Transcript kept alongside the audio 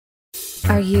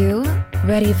Are you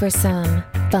ready for some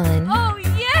fun? Oh,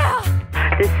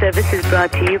 yeah! This service is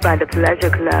brought to you by the Pleasure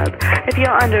Club. If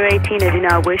you're under 18 and do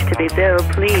not wish to be billed,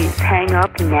 please hang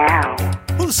up now.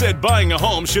 Who said buying a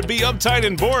home should be uptight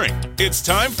and boring? It's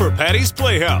time for Patty's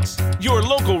Playhouse, your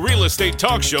local real estate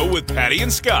talk show with Patty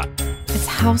and Scott. It's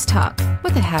house talk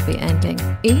with a happy ending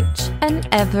each and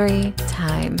every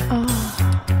time.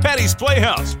 Patty's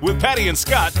Playhouse with Patty and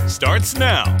Scott starts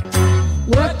now.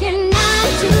 Working 9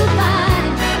 to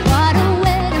 5, what a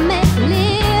way to make a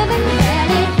living.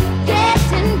 Barely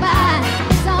getting by,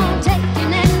 it's all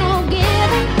taking and no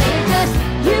giving. They just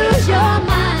use your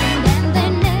mind and they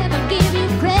never give you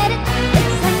credit.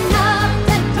 It's enough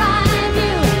to drive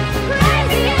you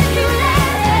crazy if you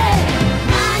let it.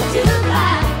 9 to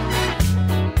 5.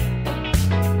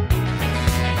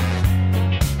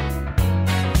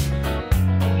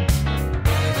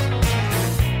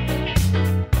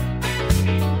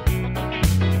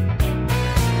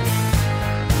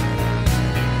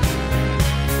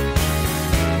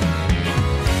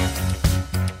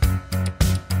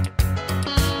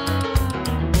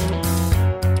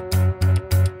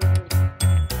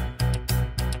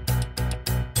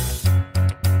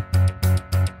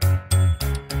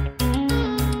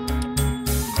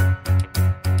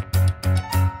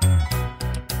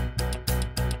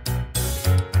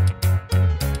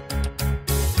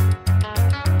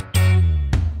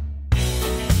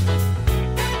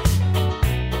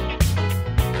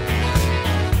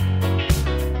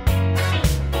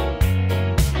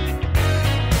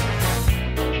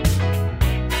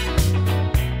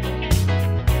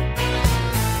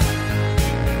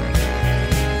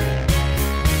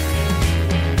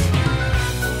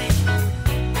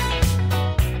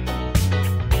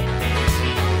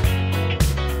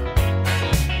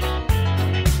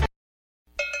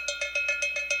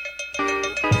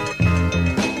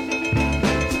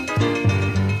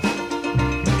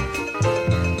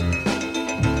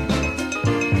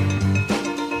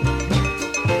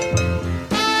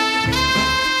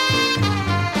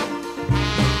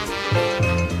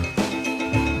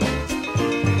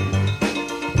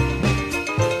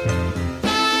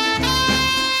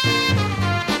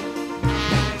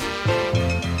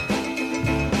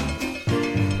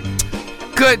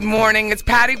 Good morning. It's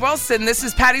Patty Wilson. This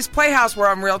is Patty's Playhouse. We're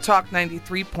on Real Talk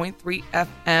 93.3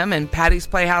 FM, and Patty's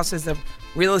Playhouse is a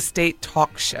real estate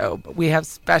talk show. But we have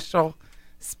special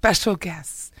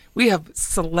guests. We have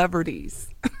celebrities.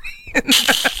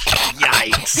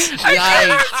 Yikes.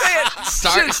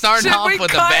 Starting off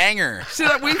with a banger.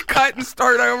 Should we cut and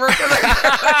start over? Because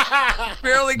I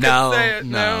barely could say it.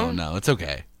 No, it's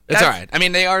okay. It's all right. I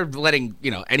mean, they are letting,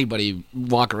 anybody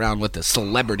walk around with a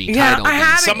celebrity title.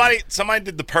 Somebody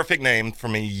did the perfect name for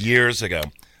me years ago.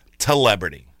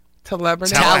 Celebrity.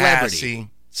 Celebrity.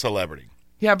 Celebrity.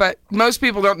 Yeah, but most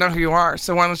people don't know who you are,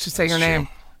 so why don't you say your name?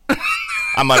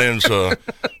 Hi, my name's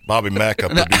Bobby Mack. I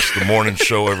produce the morning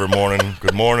show every morning.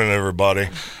 Good morning, everybody.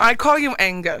 I call you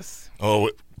Angus. Oh,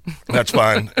 that's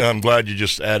fine. I'm glad you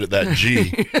just added that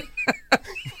G.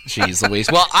 Jeez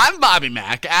Louise. Well, I'm Bobby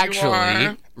Mack,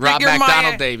 actually. Rob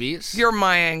McDonald Davies. You're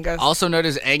my Angus. Also known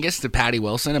as Angus to Patty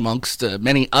Wilson, amongst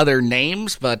many other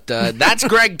names. But that's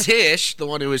Greg Tish, the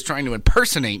one who was trying to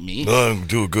impersonate me.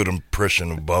 Do a good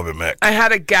impression of Bobby Mack. I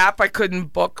had a gap I couldn't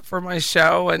book for my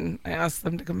show, and I asked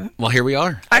them to come in. Well, here we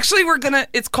are. Actually,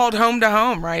 it's called Home to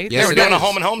Home, right? Yes, we're doing a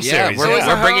home and home series.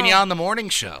 We're bringing you on the morning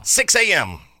show. 6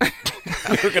 a.m.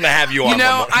 We're going to have you on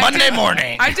Monday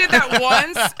morning. I did that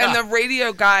once, and the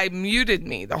radio guy muted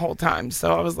me the whole time.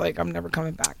 So I was like, I'm never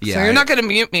coming back. Yeah, so you're not going to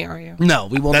mute me, are you? No,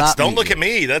 we will not. Don't look at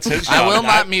me. That's his job. I will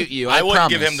not mute you. I wouldn't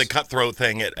promise. give him the cutthroat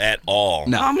thing at all.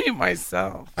 No. I'll mute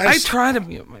myself. I try to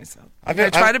mute myself. I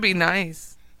try to be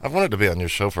nice. I've wanted to be on your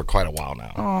show for quite a while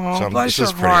now. Oh, so bless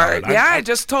your heart. I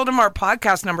just told him our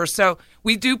podcast number. So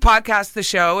we do podcast the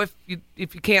show. If you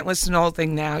can't listen to the whole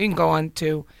thing now, you can go on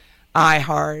to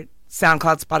iHeart,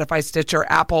 SoundCloud, Spotify, Stitcher,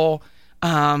 Apple,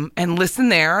 and listen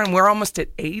there. And we're almost at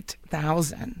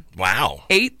 8,000. Wow.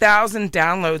 8,000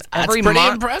 downloads every month. That's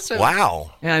pretty impressive.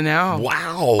 Wow. I know.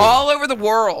 Wow. All over the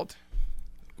world.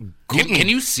 Can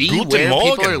you see where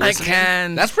people are listening? I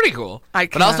can. That's pretty cool. I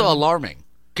can. But also alarming.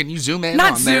 Can you zoom in?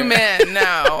 Not zoom in.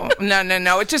 No.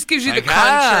 It just gives you the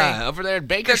country. Over there at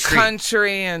Baker Street. The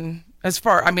country and as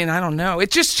far, I don't know.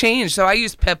 It just changed. So I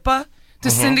use Pippa to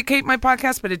syndicate my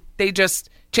podcast, but they just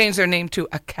changed their name to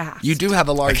Acast. You do have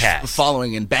a large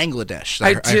following in Bangladesh.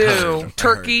 I do.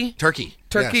 Turkey.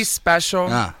 Yes. Special.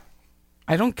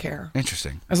 I don't care.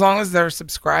 Interesting. As long as they're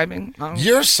subscribing.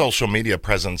 Your social media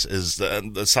presence is,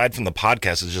 aside from the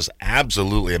podcast, is just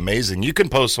absolutely amazing. You can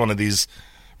post one of these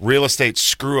real estate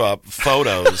screw up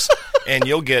photos, and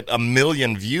you'll get 1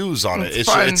 million views on it.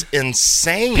 It's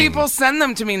insane. People send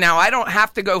them to me now. I don't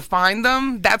have to go find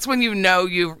them. That's when you know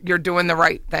you're doing the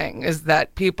right thing. Is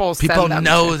that people send them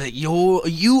know that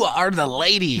you are the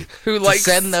lady who to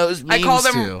send those memes I call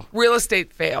them to. real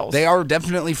estate fails. They are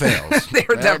definitely fails. They're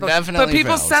definitely. But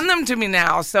people fails. send them to me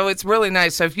now, so it's really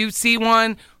nice. So if you see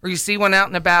one or you see one out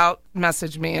and about,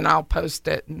 message me and I'll post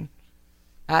it and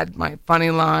add my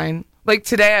funny line. Like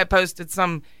today, I posted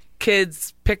some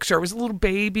kid's picture. It was a little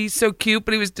baby, so cute,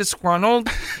 but he was disgruntled.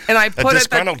 And I put a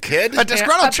disgruntled kid? A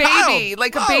disgruntled child? Baby,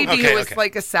 like a baby who was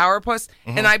like a sourpuss.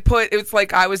 Mm-hmm. And I put, it's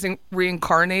like I was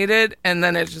reincarnated, and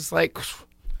then it's just like,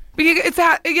 but you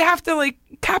have to like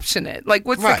caption it. Like,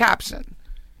 what's the caption?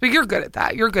 But you're good at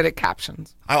that. You're good at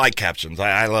captions. I like captions.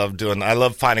 I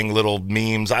love finding little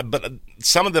memes. But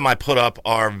some of them I put up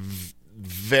are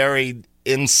very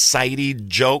insighty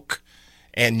joke,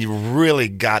 and you really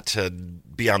got to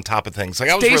be on top of things. Like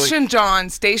Station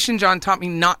John taught me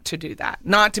not to do that,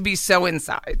 not to be so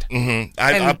inside. Mm-hmm.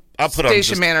 I put up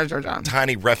Station Manager John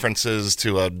tiny references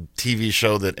to a TV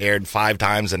show that aired 5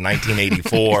 times in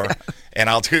 1984, and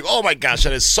I'll do, oh my gosh,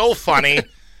 that is so funny.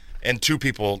 And 2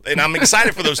 people, and I'm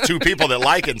excited for those 2 people that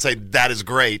like it and say that is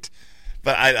great.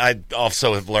 But I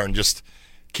also have learned just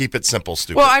keep it simple,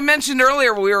 stupid. Well, I mentioned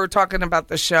earlier we were talking about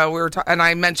the show. And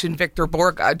I mentioned Victor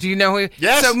Borga. Do you know who?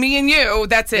 Yes. So me and you,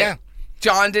 that's it. Yeah.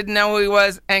 John didn't know who he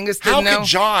was. Angus didn't know. How can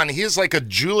John? He's like a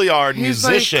Juilliard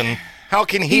musician. How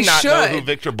can he not know who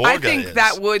Victor Borga is? I think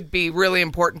that would be really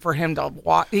important for him to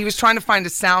watch. He was trying to find a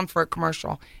sound for a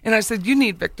commercial, and I said, "You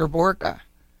need Victor Borga."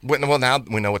 Well, now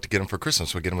we know what to get him for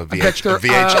Christmas. We get him a Victor,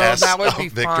 VHS that would be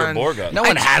of Victor fun. Borga. No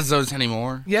one has those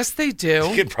anymore. Yes, they do.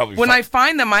 You could probably when I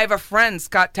find them, I have a friend,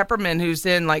 Scott Tepperman, who's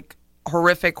in like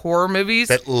horrific horror movies.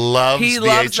 That loves he VHS.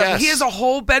 Loves them. He has a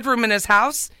whole bedroom in his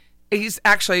house. He's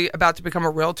actually about to become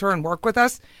a realtor and work with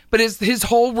us, but his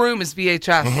whole room is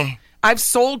VHS. Mm-hmm. I've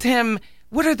sold him.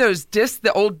 What are those discs?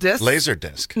 The old discs?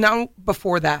 Laserdisc. No,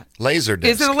 before that. Laserdisc.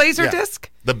 Is it a Laserdisc? Yeah.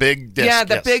 The big disc. Yeah,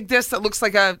 the yes. big disc that looks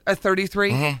like a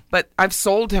 33. Mm-hmm. But I've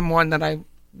sold him one that I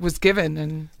was given.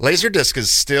 And Laserdisc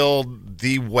is still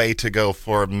the way to go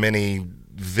for many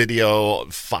video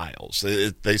files.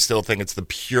 They still think it's the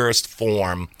purest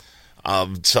form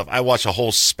of stuff. I watched a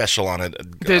whole special on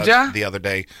it. Did ya? The other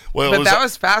day. Well, but that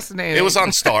was fascinating. It was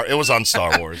on Star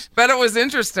Wars. But it was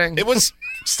interesting. It was.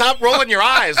 Stop rolling your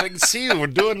eyes. I can see you. We're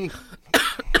doing.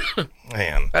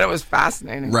 Man. But it was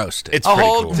fascinating. Roasted. It's a pretty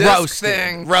whole cool. disc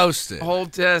thing. Roasted. A whole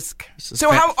disc. So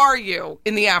how are you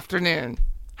in the afternoon?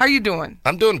 How are you doing?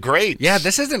 I'm doing great. Yeah,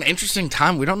 this is an interesting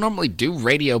time. We don't normally do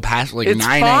radio past like it's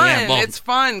 9 fun. a.m. Well, it's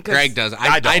fun. Greg does.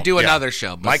 I do another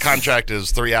show. My contract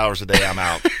is 3 hours a day. I'm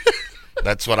out.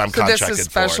 That's what I'm so contracted this is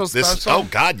special, for. Special? Oh,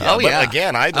 God, yeah. Oh, yeah. But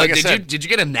again, like I said. Did you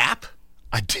get a nap?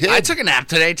 I did. I took a nap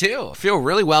today, too. I feel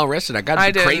really well rested. I got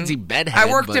a crazy bedhead.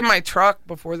 I worked in my truck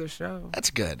before the show. That's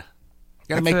good. You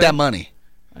got to make that money.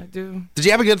 I do. Did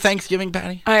you have a good Thanksgiving,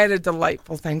 Patty? I had a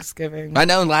delightful Thanksgiving. I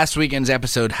know last weekend's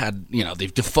episode had,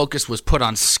 the focus was put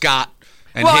on Scott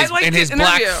and his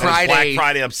Black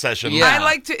Friday obsession. Yeah. I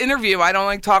like to interview. I don't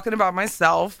like talking about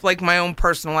myself, like my own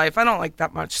personal life. I don't like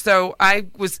that much. So I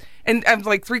was, and I'm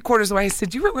like 3/4 of the way. I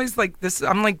said, "You realize like this?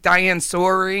 I'm like Diane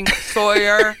Sawyer-ing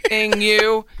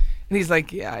you." And he's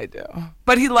like, "Yeah, I do."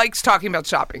 But he likes talking about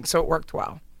shopping, so it worked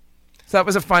well. So that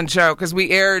was a fun show because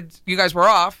we aired. You guys were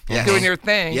off doing your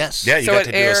thing. Yes. Yeah, you got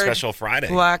to do a special Friday.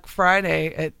 Black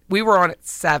Friday. We were on at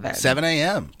 7. 7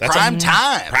 a.m. That's prime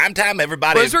time. Prime time,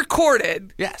 everybody. It was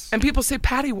recorded. Yes. And people say,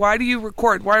 "Patty, why do you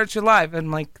record? Why aren't you live?" And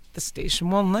I'm like, the station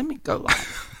won't let me go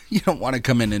live. You don't want to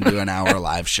come in and do an hour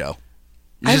live show.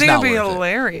 I think it'd be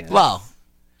hilarious. Well,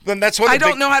 then that's what I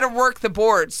don't know how to work the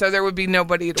board, so there would be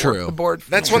nobody to work the board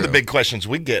for That's me. one of the big questions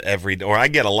we get or I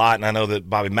get a lot, and I know that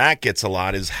Bobby Mack gets a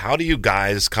lot, is how do you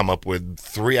guys come up with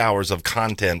 3 hours of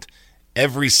content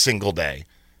every single day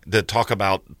to talk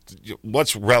about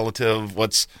what's relative,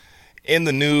 what's in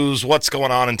the news, what's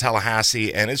going on in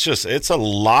Tallahassee, and it's a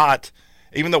lot,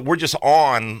 even though we're just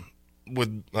on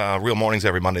with Real Mornings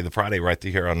every Monday to Friday right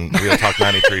here on Real Talk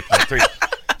 93.3.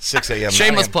 6 a.m.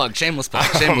 Shameless plug. Is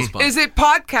it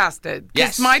podcasted? Yes.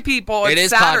 It's my people.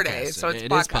 It's Saturday, so it's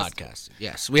podcasted.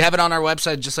 Yes. We have it on our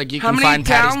website, just like you can find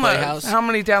Patty's Playhouse. How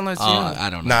many downloads do you have?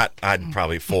 I don't know. I'd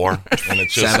probably 4. And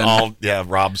it's just 7. all,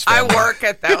 Rob's family. I work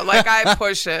it, though. Like, I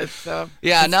push it. So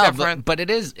but it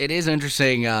is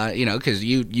interesting, because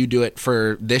you do it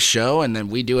for this show, and then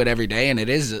we do it every day, and it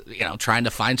is, trying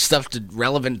to find stuff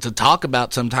relevant to talk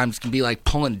about sometimes can be like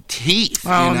pulling teeth.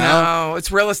 Oh, no.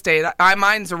 It's real estate.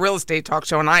 Mine's a real estate talk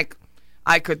show, and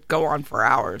I could go on for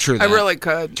hours. True that. I really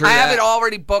could. True I have that. it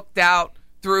already booked out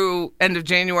through end of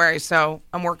January, so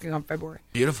I'm working on February.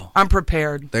 Beautiful. I'm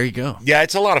prepared. There you go. Yeah,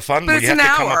 it's a lot of fun. But We it's have an to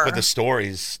come hour. up with the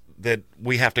stories that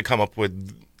we have to come up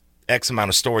with X amount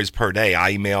of stories per day.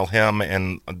 I email him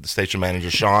and the station manager,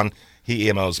 Sean. He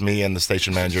emails me and the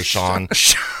station manager, Sean.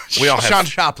 We all have Sean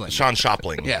Shopling. Sean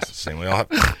Shopling. Yes. See, we all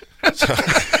have.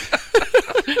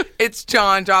 It's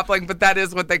John Jopling, but that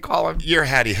is what they call him. You're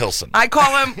Hattie Hilson. I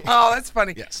call him. Oh, that's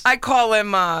funny. Yes. I call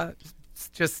him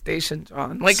just Station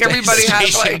John. Like everybody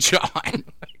has Station like John.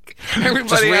 Just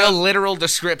everybody real has. literal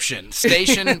description.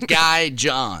 Station guy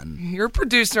John. You're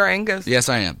producer Angus. Yes,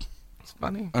 I am. It's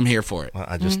funny. I'm here for it.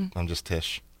 I'm just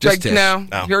Tish. Just Like Tish. no,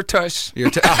 Oh. you're Tush. You're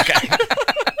okay.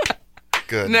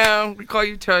 Good. No, we call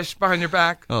you Tush behind your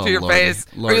back Oh, to your Lordy, face.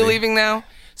 Are Lordy. you leaving now?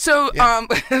 So,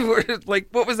 we're like,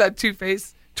 what was that?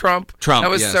 Two-Face Trump. Trump, That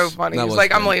was yes. so funny. That He was was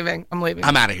like, I'm funny. leaving. I'm leaving.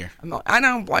 I'm out of here. I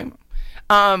don't blame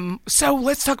him. So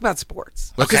let's talk about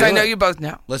sports Let's because do I know it. you both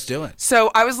know. Let's do it.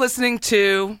 So I was listening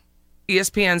to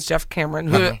ESPN's Jeff Cameron,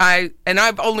 who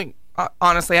I've only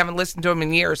honestly haven't listened to him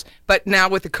in years, but now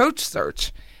with the coach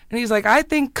search, and he's like, I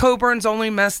think Coburn's only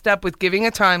messed up with giving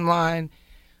a timeline,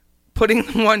 putting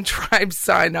the One Tribe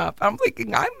sign up. I'm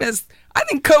thinking, I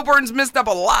think Coburn's missed up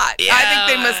a lot. I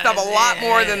think they messed up a lot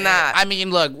more than that. I mean,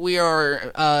 look, we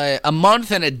are a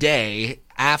month and a day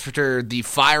after the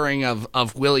firing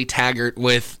of Willie Taggart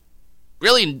with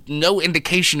really no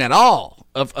indication at all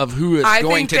of who is I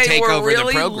going think to they take were over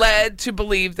really the program. led to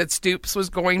believe that Stoops was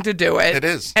going to do it. It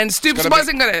is. And It's Stoops gonna be-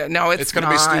 wasn't going to. No, it's gonna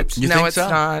be not. Stoops. You no, think it's so?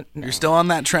 not. No. You're still on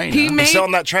that train. He huh? made- I'm still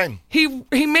on that train. He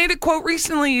made a quote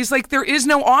recently. He's like, there is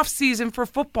no off season for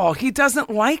football. He doesn't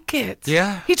like it.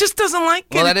 Yeah. He just doesn't like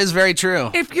Well, it. that is very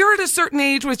true. If you're at a certain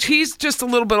age, which he's just a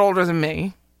little bit older than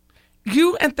me,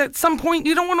 you at some point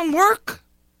you don't want to work.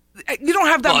 You don't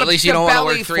have that. Well, at least you the don't want to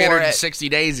belly work for it. 360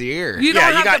 days a year. You don't Yeah,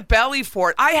 you have got- the belly for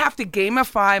it. I have to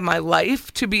gamify my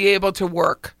life to be able to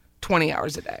work 20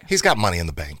 hours a day. He's got money in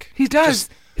the bank. He does.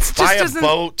 It's Buy just a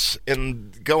boat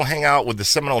and go hang out with the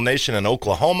Seminole Nation in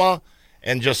Oklahoma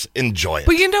and just enjoy it.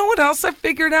 But you know what else I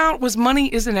figured out was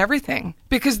money isn't everything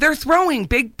because they're throwing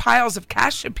big piles of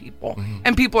cash at people,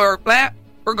 and people are,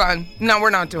 we're gone. No,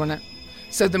 we're not doing it.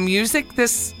 So the music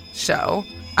this show,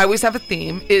 I always have a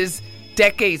theme, is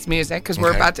decades music because we're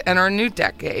Okay. about to enter a new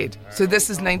decade. So this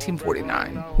is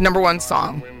 1949, #1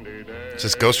 song. It's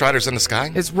just Ghost Riders in the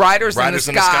Sky? It's Riders in the Riders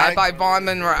in the Sky Sky? by Vaughn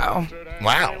Monroe.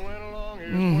 Wow.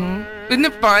 Isn't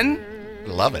it fun?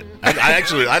 Love it. I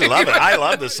love it. I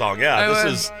love this song. Yeah, I this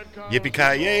love- is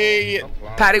Yippee-ki-yay.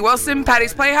 Patty Wilson,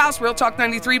 Patty's Playhouse, Real Talk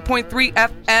 93.3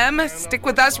 FM. Stick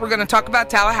with us. We're going to talk about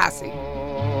Tallahassee.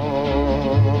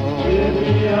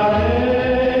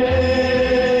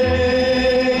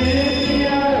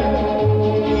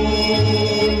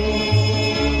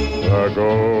 The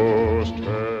ghost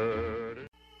heard.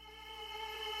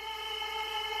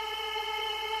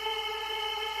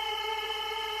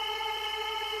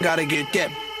 Gotta get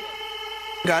that.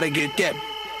 Gotta get that.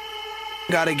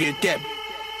 Gotta get that.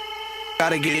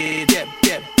 Gotta get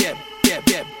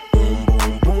that. Boom,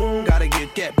 boom, boom. Gotta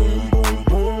get that. Boom, boom,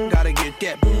 boom. Gotta get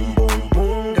that. Boom, boom,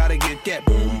 boom. Gotta get that.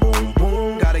 Boom, boom,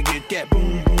 boom. Gotta get that.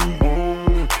 Boom, boom,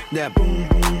 boom. That boom,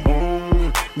 boom,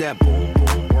 boom. That boom,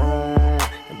 boom, boom.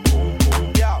 Boom,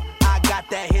 boom. Yo, I got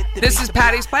that hit. This is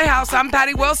Patty's Playhouse. I'm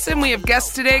Patty Wilson. We have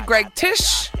guests today, Greg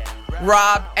Tisch,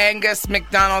 Rob Angus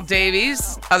McDonald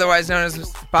Davies, otherwise known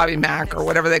as Bobby Mack or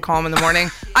whatever they call him in the morning.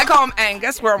 I call him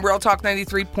Angus. We're on Real Talk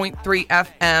 93.3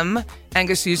 FM.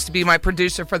 Angus used to be my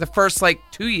producer for the first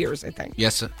 2 years, I think.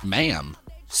 Yes, ma'am.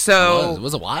 So It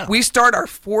was a while. We start our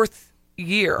 4th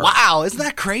year. Wow, isn't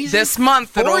that crazy? This month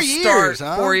 4 it'll years,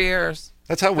 start huh? 4 years.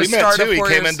 That's how we The met, start of too. He 4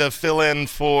 came years. in to fill in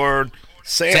for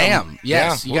Sam,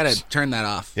 yes, Yeah, you got whoops. to turn that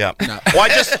off. Yeah. No. Well,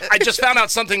 I just found out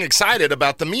something exciting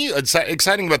about the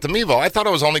Mevo. I thought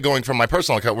I was only going from my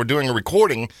personal account. We're doing a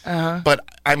recording, but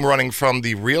I'm running from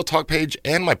the Real Talk page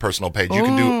and my personal page. You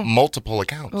can do multiple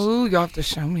accounts. Ooh, you'll have to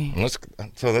show me.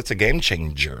 So that's a game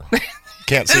changer.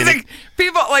 Can't see It's any, like,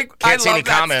 people I can't see love any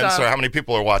that comments stuff. or how many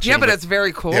people are watching. Yeah, but it's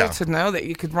very cool Yeah. to know that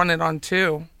you could run it on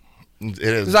two. It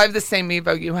Because is. I have the same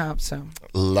Evo you have, so.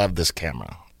 Love this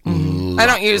camera. I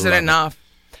don't use it enough.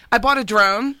 I bought a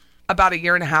drone about 1.5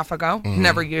 years ago.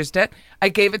 Never used it. I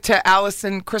gave it to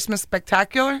Allison Christmas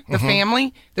Spectacular, the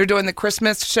family. They're doing the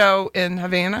Christmas show in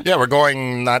Havana. Yeah, we're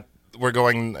going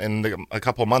in a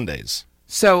couple of Mondays.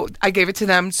 So I gave it to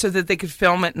them so that they could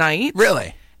film at night.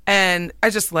 Really? And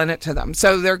I just lent it to them.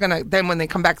 So they're going to, then when they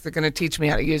come back, they're going to teach me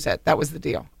how to use it. That was the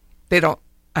deal. They don't,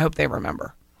 I hope they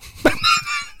remember.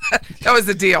 That was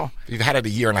the deal. You've had it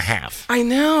 1.5 years. I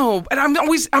know, but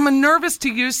I'm nervous to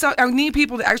use. So I need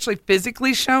people to actually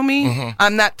physically show me.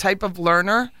 I'm that type of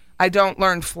learner. I don't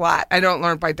learn flat. I don't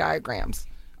learn by diagrams.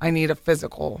 I need a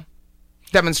physical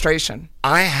demonstration.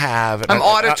 I have. I'm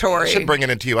auditory. I should bring it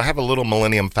into you. I have a little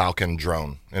Millennium Falcon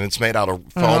drone, and it's made out of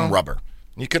foam rubber.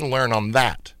 You can learn on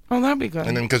that. Oh, that'd be good.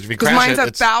 And then because if you crash mine's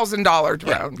it, $1,000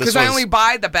 drone. Because I was- only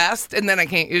buy the best, and then I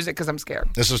can't use it because I'm scared.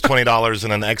 This was $20,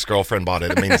 and an ex-girlfriend bought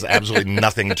it. It means absolutely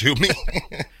nothing to me.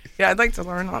 Yeah, I'd like to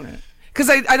learn on it. Because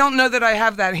I don't know that I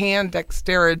have that hand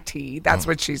dexterity. That's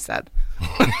what she said.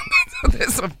 So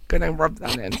this, I'm going to rub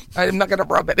that in. I'm not going to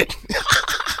rub it in.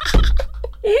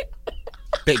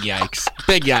 Big yikes.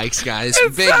 Big yikes, guys.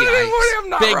 It's Big Saturday yikes. morning, I'm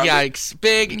not Big rubbing. yikes.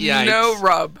 Big yikes. No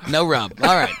rub. No rub.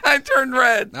 All right. I turned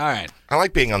red. All right. I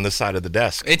like being on this side of the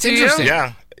desk. It's Do you? interesting.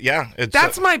 Yeah. It's,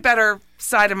 That's my better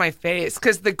side of my face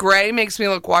because the gray makes me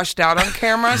look washed out on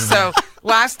camera. So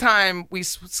last time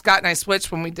Scott and I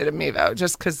switched when we did a Mevo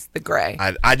just because the gray.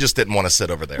 I just didn't want to sit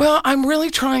over there. Well, I'm really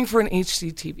trying for an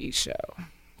HGTV show.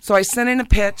 So I sent in a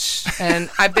pitch and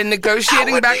I've been negotiating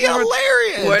That would back be and forth.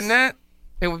 hilarious. Wouldn't it?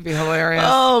 It would be hilarious.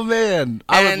 Oh, man.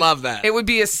 I would And love that. It would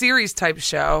be a series type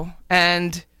show.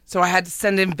 And so I had to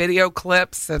send in video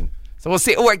clips and so we'll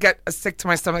see. Oh, I get sick to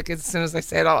my stomach as soon as I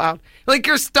say it out loud. Like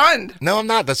you're stunned. No, I'm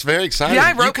not. That's very exciting. Yeah,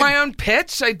 I You wrote could- my own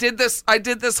pitch. I did this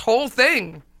whole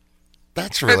thing.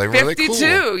 That's really, At really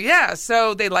 52, cool. yeah.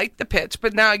 So they liked the pitch,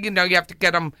 but now you have to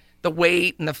get them the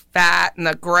weight and the fat and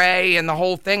the gray and the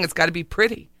whole thing. It's got to be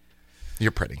pretty.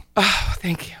 You're pretty. Oh,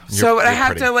 thank you. So I you're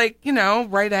have pretty. to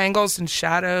right angles and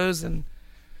shadows and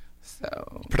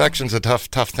so Production's a tough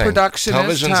thing. Production is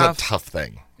Television's tough. a tough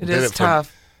thing. It Did is for-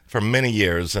 tough. For many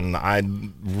years, and I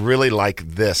really like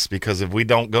this because if we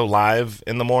don't go live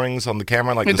in the mornings on the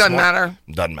camera, like It this doesn't morning- matter.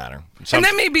 Doesn't matter. and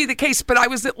that may be the case, but I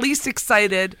was at least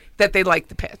excited that they liked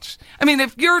the pitch. I mean,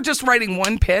 if you're just writing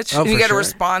one pitch and you for get sure. a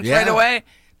response Yeah. right away,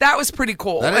 that was pretty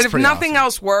cool. That is And if pretty nothing awesome.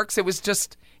 else works,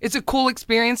 it's a cool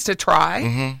experience to try.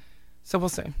 Mm-hmm. So we'll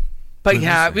see. But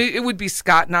it would be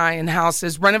Scott and I in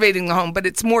houses renovating the home, but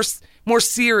it's more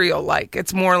serial like.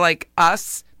 It's more like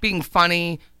us being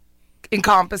funny,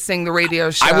 encompassing the radio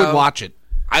show. I would watch it.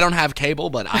 I don't have cable,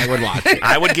 but I would watch it.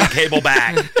 I would get cable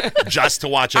back just to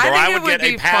watch it, or think I it would get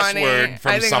be a password funny. I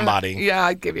from think somebody. Yeah,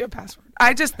 I'd give you a password.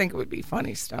 I just think it would be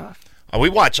funny stuff. I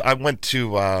went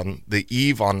to the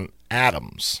Eve on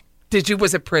Adams. Did you?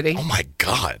 Was it pretty? Oh my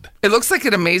God! It looks like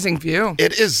an amazing view.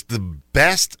 It is the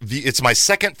best view. It's my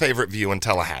second favorite view in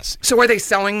Tallahassee. So are they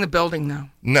selling the building now?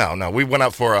 No. We went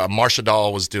up for Marcia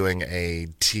Dahl was doing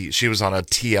she was on a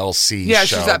TLC Yeah,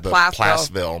 show. she's at the Plathville.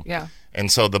 Plathville. Yeah. And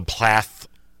so the Plath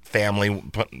family,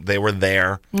 they were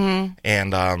there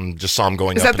and just saw them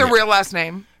going Is up. that their real last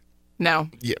name? No.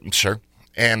 Yeah, sure.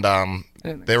 And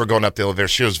they were going up the elevator.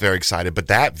 She was very excited. But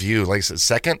that view, like I said,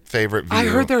 second favorite view. I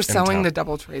heard they're in selling town. the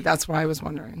DoubleTree. That's why I was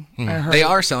wondering. I heard They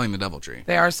are selling the DoubleTree.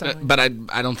 They are selling. But I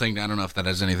don't know if that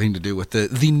has anything to do with the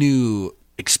new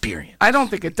experience. I don't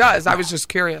think it does. I was just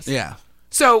curious. Yeah.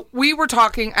 So we were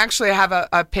talking. Actually, I have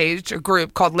a page, a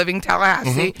group called Living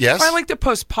Tallahassee. Yes. Where I like to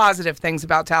post positive things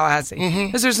about Tallahassee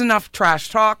because there's enough trash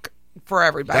talk for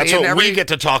everybody. That's and what we get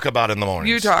to talk about in the mornings.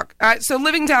 You talk. So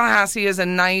Living Tallahassee is a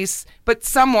nice, but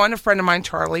a friend of mine,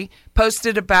 Charlie,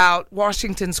 posted about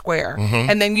Washington Square.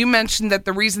 And then you mentioned that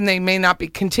the reason they may not be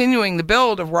continuing the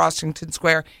build of Washington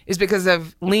Square is because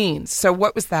of liens. So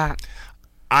what was that?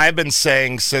 I've been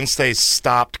saying since they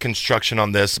stopped construction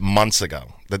on this months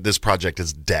ago that this project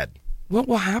is dead. What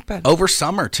will happen? Over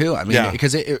summer, too. I mean, Yeah.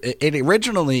 because it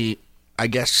originally, I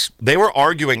guess, They were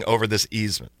arguing over this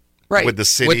easement. Right. With the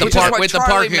city. with the, Which is what with the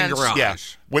Charlie parking mentioned. garage. Yeah,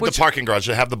 with the parking garage.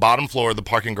 They have the bottom floor of the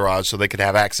parking garage so they could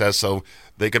have access, so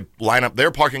they could line up their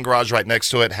parking garage right next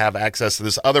to it, have access to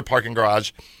this other parking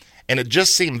garage. And it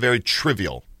just seemed very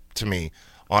trivial to me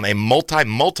on a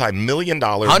multi-million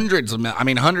dollar,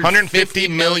 $150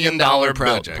 million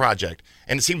project.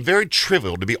 And it seemed very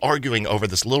trivial to be arguing over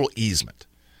this little easement.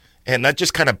 And that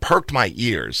just kind of perked my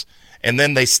ears. And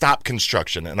then they stopped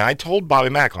construction. And I told Bobby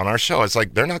Mack on our show, it's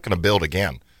like, they're not going to build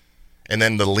again. And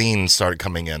then the liens started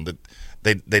coming in. That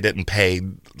they didn't pay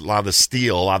a lot of the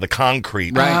steel, a lot of the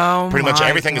concrete. Right. Oh, Pretty much my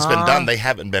everything has been God. done. They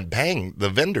haven't been paying the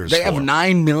vendors They for have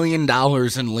 $9 million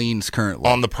in liens currently.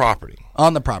 on the property.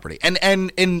 On the property.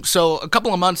 And so a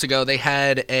couple of months ago, they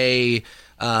had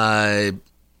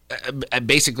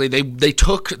basically they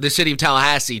took the city of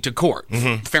Tallahassee to court.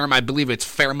 Fairmont, I believe it's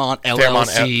Fairmont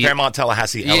LLC. Fairmont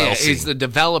Tallahassee Yeah, LLC. is the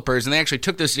developers, and they actually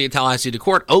took the city of Tallahassee to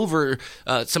court over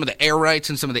some of the air rights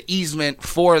and some of the easement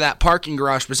for that parking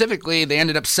garage specifically. They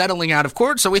ended up settling out of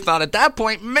court, so we thought at that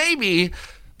point maybe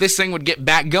this thing would get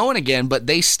back going again, but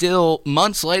they still,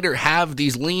 months later, have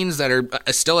these liens that are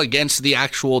still against the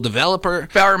actual developer.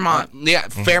 Fairmont.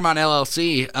 Fairmont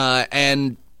LLC,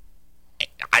 and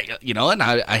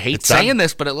I hate It's saying done.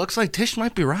 this, but it looks like Tish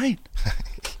might be right.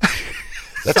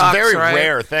 That's Sucks, a very right?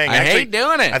 rare thing. I hate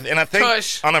doing it. And I think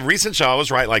Tush. on a recent show, I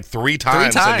was right like three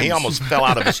times, and he times. almost fell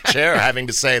out of his chair having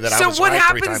to say that I So was what right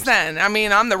 3 happens times. then? I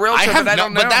mean, I'm the realtor, but I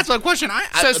don't know. But that's my question.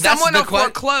 So that's someone the will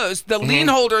foreclose. The lien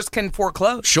holders can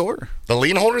foreclose. Sure. The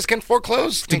lien holders can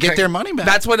foreclose To get their money back.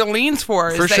 That's what a lien's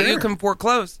for, is For that sure. you can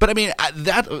foreclose. But I mean,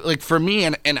 for me,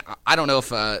 and I don't know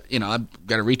if I've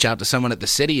got to reach out to someone at the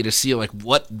city to see like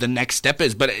what the next step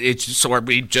is. But it's just, so are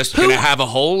we just gonna have a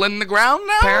hole in the ground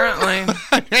now? Apparently.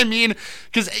 I mean,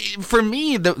 because for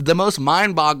me, the most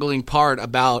mind-boggling part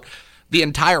about the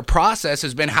entire process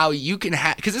has been how you can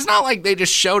have, because it's not like they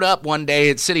just showed up one day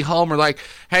at City Hall and were like,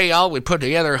 hey, y'all, we put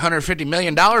together $150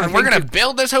 million and we're going to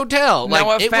build this hotel. No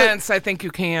like, offense, I think you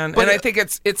can. But And I it- think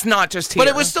it's not just here. But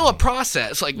it was still a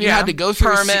process. Like you Yeah. had to go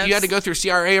through, Permits. you had to go through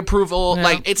CRA approval. Yeah.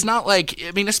 Like it's not like,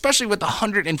 I mean, especially with the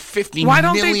 $150 Why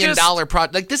don't they million just-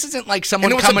 project. Like this isn't like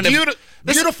someone And it was coming a to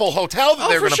beautiful hotel that Oh,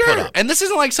 they're for going to sure. put up. And this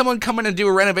isn't like someone coming to do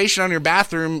a renovation on your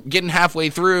bathroom, getting halfway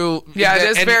through. Yeah, it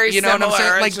is and, very you know what I'm similar.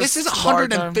 saying? It's Like this is a just larger.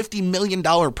 $150 million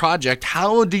project.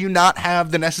 How do you not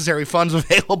have the necessary funds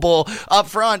available up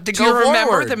front to Do go you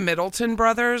remember forward? the Middleton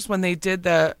brothers when they did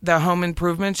the home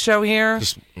improvement show here?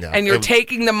 yeah. And you're It-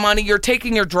 taking the money, you're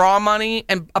taking your draw money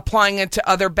and applying it to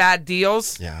other bad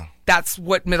deals. Yeah. That's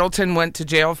what Middleton went to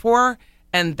jail for,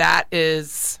 and that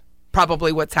is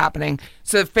probably what's happening.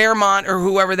 So Fairmont or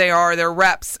whoever they are, their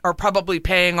reps are probably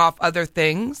paying off other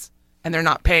things, and they're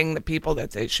not paying the people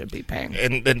that they should be paying.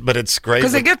 But it's great.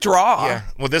 Because they with- get draw. Yeah.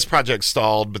 Well, this project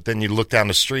stalled, but then you look down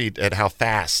the street at how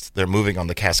fast they're moving on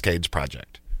the Cascades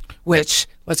project. Which,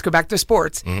 let's go back to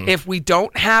sports. Mm-hmm. If we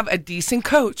don't have a decent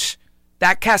coach,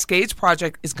 that Cascades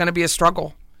project is going to be a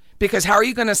struggle. Because how are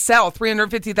you going to sell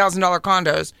 $350,000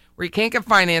 condos where you can't get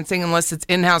financing unless it's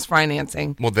in-house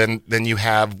financing? Well, then you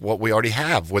have what we already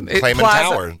have with Clayman Plaza,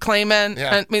 Tower. Clayman,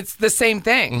 Yeah. I mean, it's the same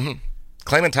thing. Mm-hmm.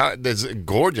 Clayman Tower, there's a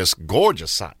gorgeous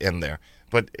in there,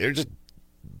 but it's just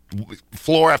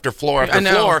floor after floor I after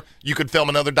know. floor. You could film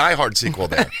another Die Hard sequel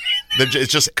there.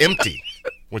 It's just empty,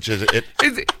 which is it.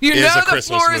 You is know a the Christmas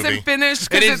floor movie. isn't finished.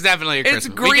 'cause It is it's- definitely a it's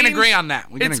Christmas. We can green. agree on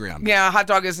that. We can It's- agree on that. Yeah, hot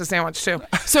dog is a sandwich too.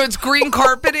 So it's green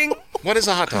carpeting. What is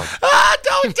a hot dog?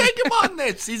 Don't take him on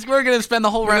this. We're going to spend the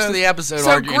whole rest of the episode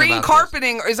So arguing green about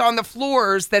carpeting is on the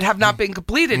floors that have not been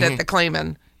completed at the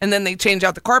Clayman, and then they change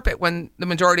out the carpet when the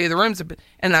majority of the rooms have been,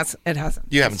 and it hasn't.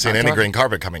 You haven't It's seen not any done. green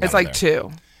carpet coming. It's down like there.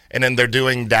 2. And then they're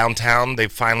doing downtown. They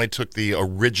finally took the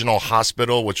original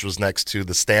hospital, which was next to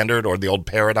the Standard or the old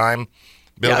Paradigm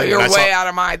Yeah, building. you're And I way saw- out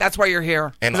of my. That's why you're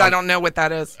here. And Because I on- don't know what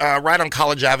that is. right on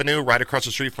College Avenue, right across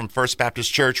the street from First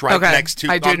Baptist Church, right Okay, next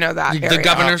to. I do know that The area.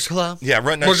 Governor's Club? Yeah,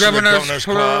 right next to the Governor's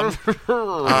Club.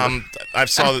 I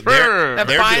saw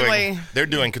that they're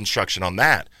doing construction on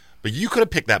that. But you could have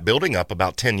picked that building up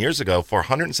about 10 years ago for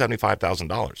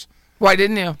 $175,000 Why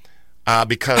didn't you?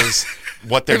 because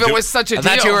what they're If it doing, was such a I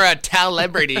deal. thought you were a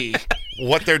celebrity.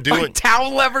 what they're doing,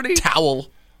 towel liberty.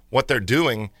 Towel. what they're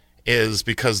doing is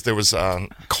because there was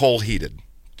coal heated,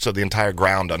 so the entire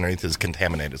ground underneath is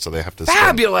contaminated. So they have to spend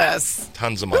Fabulous.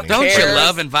 tons of money. Don't you cares?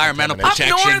 love environmental Up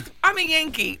protection? north, I'm a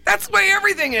Yankee. That's the way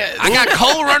everything is. I got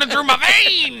coal running through my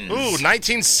veins. Ooh,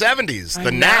 1970s, the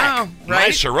I knack, know, my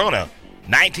right? Sharona,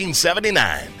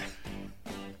 1979.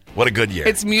 What a good year!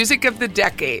 It's music of the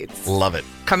decades. Love it.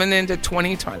 Coming into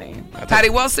 2020. Patty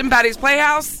Wilson, Patty's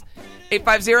Playhouse,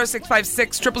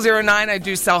 850-656-0009. I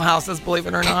do sell houses, believe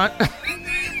it or not.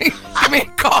 Give me a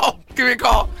call. Give me a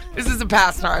call. This is a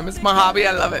pastime. It's my hobby.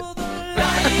 I love it.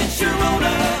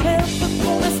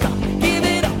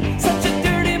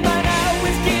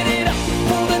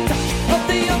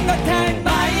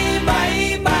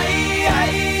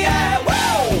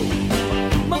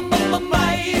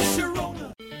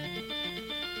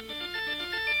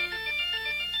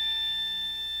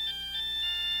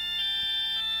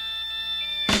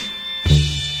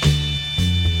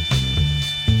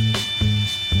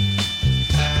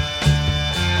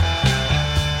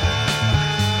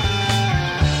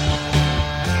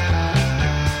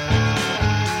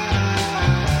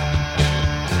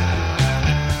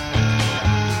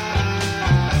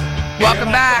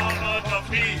 Welcome back.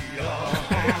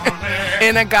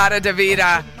 Inagata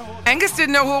Davida. Angus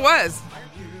didn't know who it was.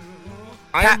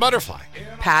 Iron Butterfly.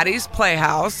 Patty's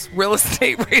Playhouse, real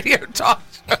estate radio talk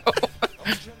show.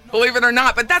 Believe it or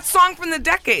not. But that's song from the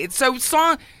decade. So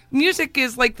music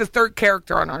is like the third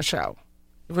character on our show.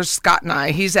 It was Scott and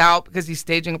I. He's out because he's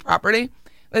staging a property.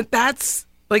 But that's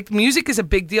like music is a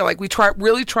big deal. Like we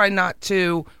really try not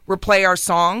to replay our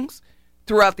songs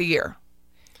throughout the year.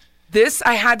 This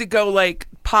I had to go like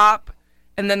pop,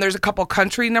 and then there's a couple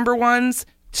country number ones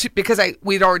because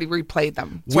we'd already replayed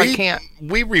them, so I can't.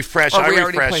 We refresh. Or I we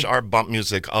already refresh played. our bump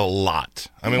music a lot.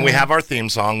 I mean, we have our theme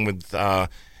song with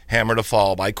 "Hammer to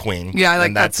Fall" by Queen. Yeah, I like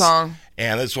and that song.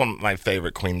 And it's one of my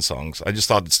favorite Queen songs. I just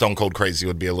thought that "Stone Cold Crazy"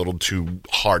 would be a little too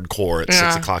hardcore at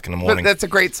 6 o'clock in the morning. But that's a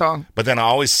great song. But then I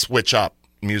always switch up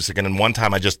music, and then one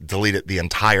time I just deleted the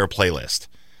entire playlist.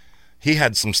 He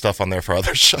had some stuff on there for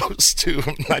other shows too.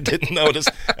 I didn't notice,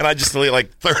 and I just deleted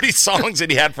like 30 songs that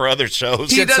he had for other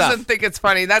shows. He doesn't think it's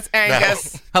funny. That's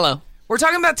Angus. No. Hello. We're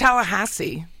talking about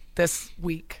Tallahassee this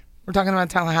week. We're talking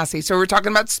about Tallahassee. So we're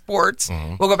talking about sports.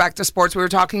 Mm-hmm. We'll go back to sports. We were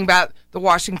talking about the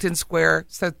Washington Square.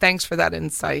 So thanks for that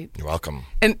insight. You're welcome.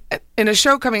 And in a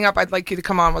show coming up, I'd like you to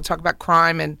come on. We'll talk about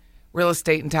crime and real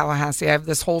estate in Tallahassee. I have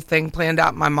this whole thing planned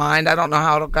out in my mind. I don't know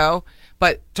how it'll go,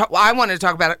 but I wanted to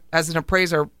talk about it as an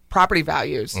appraiser. Property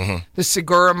values, the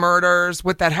Segura murders,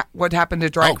 what happened to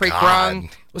Dry Creek Run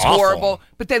was Awful. horrible.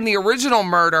 But then the original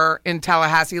murder in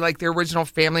Tallahassee, like the original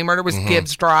family murder, was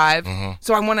Gibbs Drive.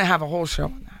 So I want to have a whole show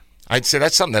on that. I'd say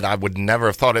that's something that I would never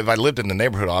have thought if I lived in the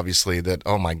neighborhood. Obviously, that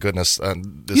oh my goodness,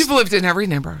 You've lived in every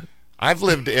neighborhood. I've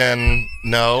lived in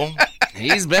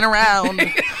He's been around.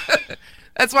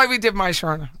 That's why we did My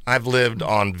Sharna. I've lived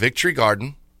on Victory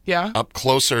Garden. Yeah. Up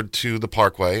closer to the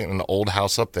Parkway, in an old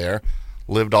house up there.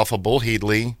 Lived off of Bull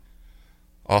Headley,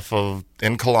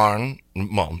 in Killarn,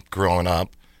 well, growing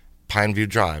up, Pineview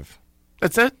Drive.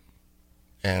 That's it?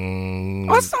 And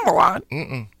that's not a lot.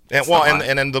 And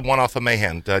then the one off of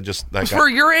Mahan. For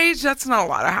your age, that's not a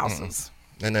lot of houses.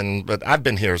 But I've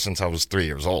been here since I was 3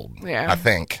 years old. Yeah. I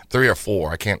think 3 or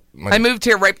 4. I can't. I moved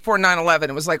here right before 9/11.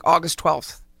 It was like August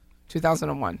 12th,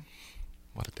 2001.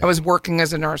 What a day. I was working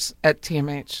as a nurse at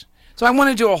TMH. So I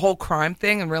want to do a whole crime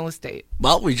thing in real estate.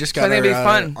 Well, we just got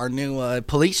our new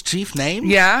police chief name.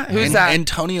 Yeah, who's that?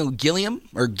 Antonio Gilliam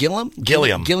or Gilliam?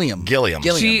 Gilliam. Gilliam. Gilliam.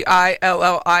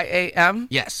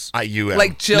 Yes. I-U-M.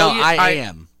 Like Jillian. No,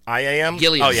 I-A-M. I-A-M?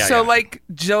 Gilliam. Oh, yeah. So like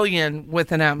Jillian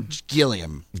with an M.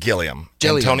 Gilliam.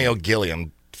 Antonio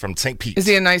Gilliam from St. Pete. Is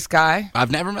he a nice guy? I've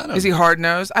never met him. Is he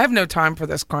hard-nosed? I have no time for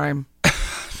this crime.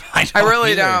 I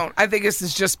really don't. I think this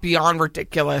is just beyond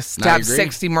ridiculous to have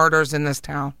 60 murders in this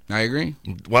town. I agree.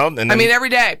 Well, and then, every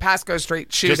day, Pasco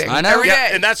Street shooting. I know. Every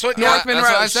day. And that's what North Monroe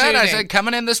I said. shooting. I said,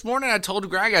 coming in this morning, I told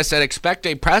Greg, I said, expect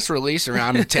a press release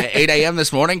around 8 a.m.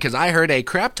 this morning because I heard a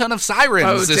crap ton of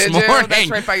sirens this morning. That's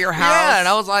right by your house. Yeah, and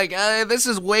I was like, this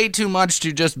is way too much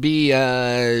to just be.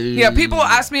 Yeah, people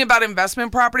ask me about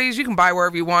investment properties. You can buy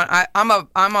wherever you want.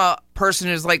 I'm a person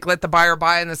who's like, let the buyer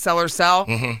buy and the seller sell.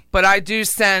 But I do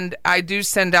send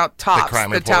out tops,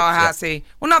 the Tallahassee.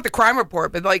 Well, not the crime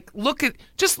report, but like look.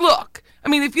 I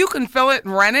mean, if you can fill it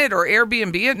and rent it or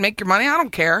Airbnb it and make your money, I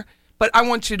don't care. But I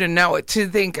want you to know it.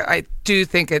 I do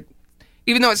think it,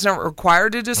 even though it's not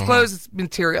required to disclose, its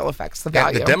material affects the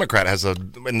value. The Democrat has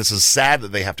and this is sad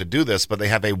that they have to do this, but they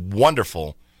have a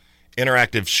wonderful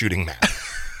interactive shooting map.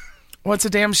 Well, it's a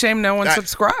damn shame no one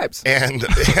subscribes. And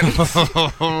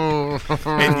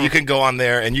you can go on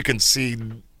there and you can see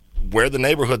where the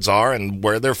neighborhoods are and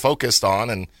where they're focused on.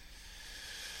 And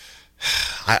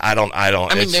I don't.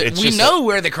 I mean, we know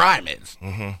where the crime is.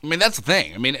 I mean, that's the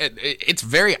thing. I mean, it's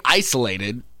very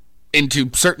isolated into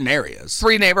certain areas.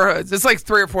 3 neighborhoods. It's like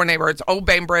 3 or 4 neighborhoods. Old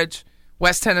Bainbridge,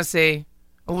 West Tennessee,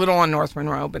 a little on North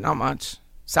Monroe, but not much.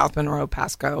 South Monroe,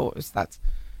 Pasco. That's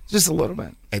just a little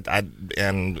bit.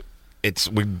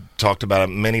 We talked about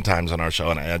it many times on our show,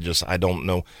 and I don't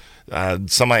know.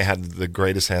 Somebody had the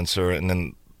greatest answer, and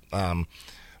then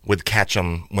would catch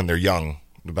them when they're young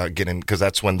about getting, because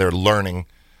that's when they're learning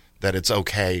that it's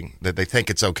okay, that they think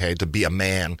it's okay to be a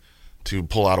man, to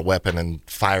pull out a weapon and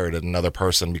fire it at another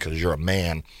person because you're a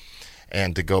man,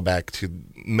 and to go back to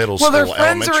middle school, well, their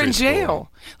friends are in school.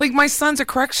 jail. Like my son's a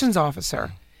corrections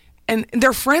officer, and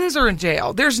their friends are in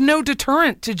jail. There's no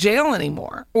deterrent to jail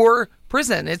anymore or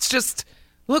prison. It's just,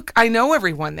 look, I know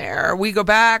everyone there. We go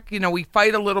back, we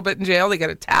fight a little bit in jail. They get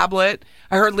a tablet.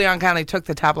 I heard Leon County took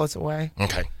the tablets away.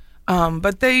 Okay.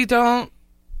 But they don't,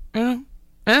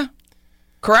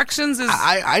 corrections is...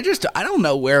 I don't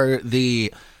know where I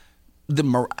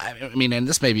mean, and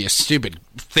this may be a stupid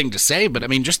thing to say, but I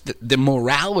mean, just the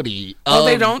morality of... Well,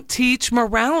 they don't teach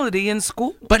morality in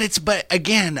school. But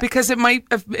again... Because it might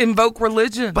invoke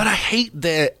religion. But I hate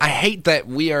that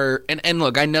we are... And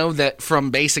look, I know that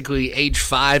from basically age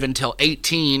 5 until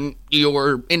 18,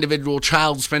 your individual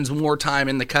child spends more time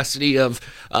in the custody of,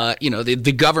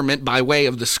 the government by way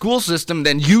of the school system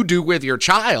than you do with your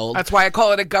child. That's why I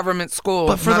call it a government school.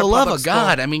 But for the love of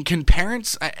God, I mean, can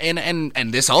parents...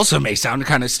 And this also may sound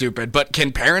kind of stupid, but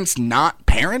can parents not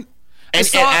parent?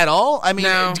 At all? I mean,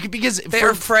 No. because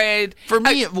They're afraid. For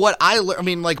me, what I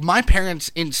mean, like my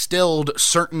parents instilled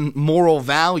certain moral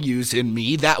values in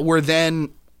me that were then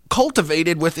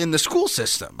cultivated within the school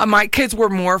system. My kids were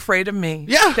more afraid of me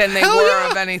than they were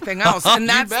of anything else. And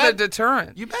that's the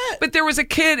deterrent. You bet. But there was a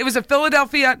kid, it was a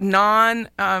Philadelphia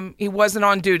he wasn't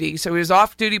on duty, so he was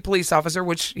off-duty police officer,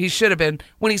 which he should have been,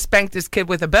 when he spanked his kid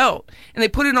with a belt. And they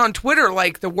put it on Twitter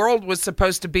like the world was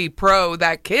supposed to be pro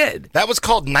that kid. That was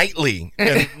called nightly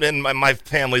in my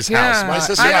family's house. My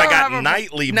sister and I got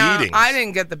nightly beatings. I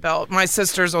didn't get the belt. My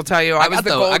sisters will tell you I was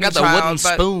the golden I got the child, wooden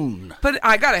spoon. But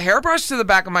I got a hairbrush to the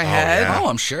back of my head. yeah. Oh,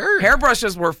 I'm sure.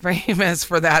 Hairbrushes were famous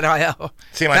for that.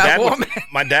 See,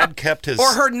 my dad kept his...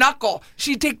 Or her knuckle.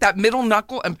 She'd take that middle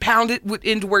knuckle and pound it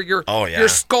into where your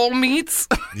skull meets.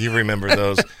 You remember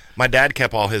those. My dad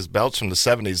kept all his belts from the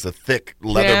 70s, the thick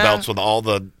leather belts with all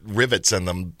the rivets in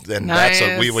them, and that's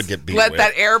what we would get beat with. Let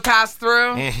that air pass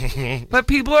through. But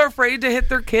people are afraid to hit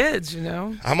their kids, you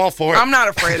know. I'm all for it. I'm not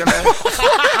afraid of it.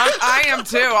 I am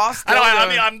too.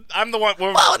 I'm the one.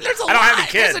 Well, I don't have any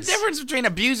kids. There's a difference between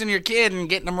abusing your kid and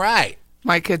getting them right.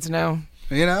 My kids know.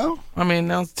 You know? I mean,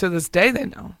 to this day they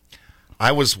know.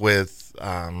 I was with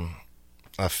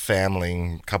a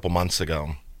family a couple months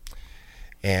ago,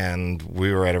 and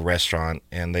we were at a restaurant,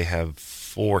 and they have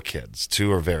 4 kids.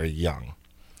 2 are very young.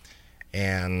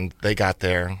 And they got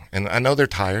there, and I know they're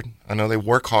tired. I know they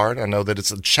work hard. I know that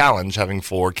it's a challenge having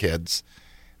 4 kids,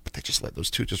 but they just let those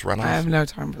 2 just run off. I have no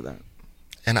time for that.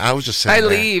 And I was just sitting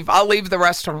there. I'll leave the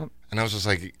restaurant. And I was just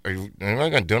like, are you not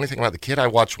going to do anything about the kid? I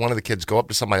watched one of the kids go up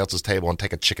to somebody else's table and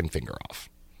take a chicken finger off.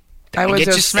 I was get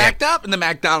just you smacked up in the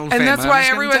McDonald's and family. that's why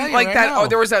everyone like that. Oh,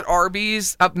 there was that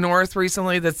Arby's up north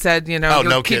recently that said, you know,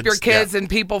 no keep kids. your kids, and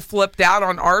people flipped out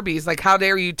on Arby's. Like, how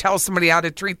dare you tell somebody how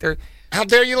to treat their? How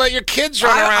dare you let your kids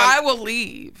run around? I will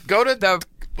leave. Go to the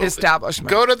establishment.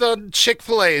 Go to the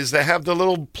Chick-fil-A's that have the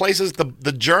little places,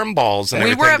 the germ balls and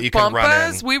everything that you can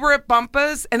run in. We were at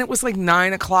Bumpa's, and it was like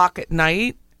 9:00 at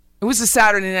night. It was a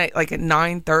Saturday night, like at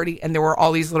 9:30, and there were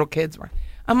all these little kids.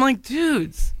 I'm like,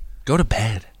 dudes, go to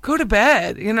bed. Go to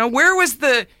bed. You know, where was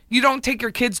the you don't take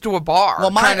your kids to a bar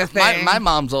kind of thing? My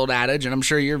mom's old adage, and I'm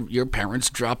sure your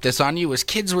parents dropped this on you, was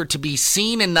kids were to be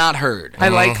seen and not heard. I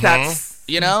like that.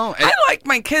 You know? I like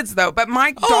my kids, though, but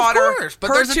my daughter, of course, but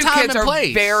her there's a 2 time kids and are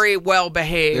place. very well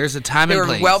behaved. There's a time and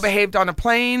place. They're well behaved on a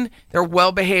plane. They're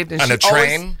well behaved on a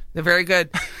train. They're very good.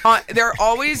 They're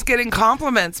always getting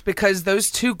compliments because those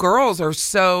 2 girls are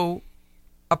so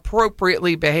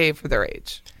appropriately behaved for their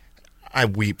age. I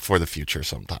weep for the future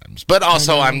sometimes, but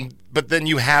also But then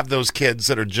you have those kids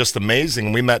that are just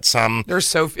amazing. We met some. There's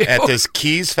so few at this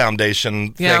Keys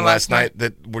Foundation thing last night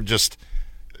that were just.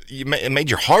 It made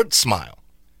your heart smile,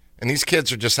 and these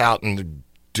kids are just out and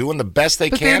doing the best they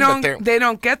can. They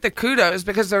don't get the kudos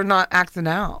because they're not acting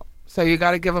out. So you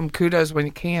got to give them kudos when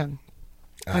you can,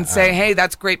 and say, "Hey,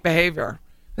 that's great behavior,"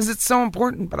 because it's so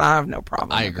important. But I have no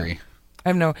problem. I agree.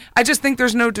 I just think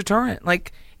there's no deterrent.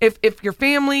 Like if your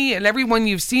family and everyone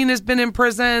you've seen has been in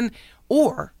prison,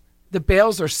 or the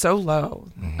bails are so low.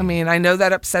 Mm-hmm. I mean, I know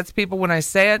that upsets people when I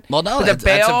say it. Well, no, that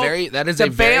is a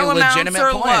very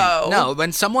legitimate point. Low, no,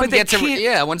 when someone gets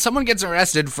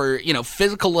arrested for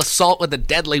physical assault with a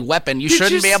deadly weapon, you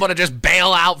shouldn't be able to just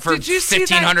bail out for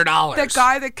 $1,500. That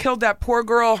guy that killed that poor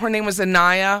girl, her name was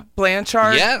Anaya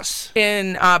Blanchard. Yes,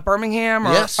 in Birmingham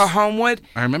or Homewood.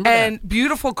 I remember and that.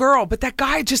 Beautiful girl, but that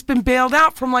guy had just been bailed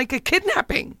out from like a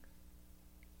kidnapping.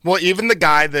 Well, even the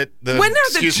guy that when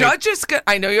are the judges?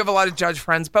 I know you have a lot of judge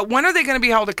friends, but when are they going to be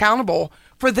held accountable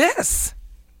for this?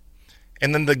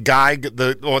 And then the guy,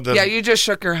 you just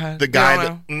shook your head. The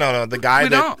guy the guy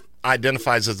that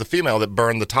identifies as the female that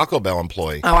burned the Taco Bell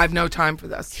employee. Oh, I have no time for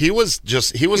this. He was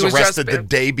arrested the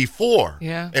day before,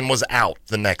 and was out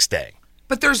the next day.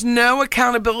 But there's no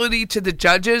accountability to the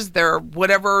judges. They're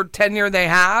whatever tenure they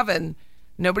have, and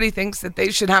nobody thinks that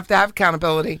they should have to have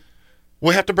accountability.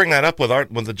 We have to bring that up with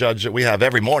the judge that we have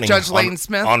every morning. Judge Lane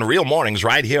Smith. On Real Mornings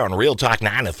right here on Real Talk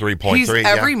 93.3. He's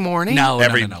every morning? No.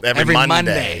 Every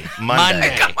Monday. Oh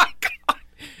my God.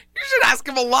 You should ask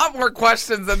him a lot more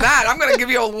questions than that. I'm going to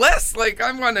give you a list. Like,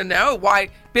 I want to know why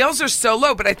bails are so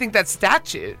low, but I think that's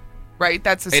statute, right?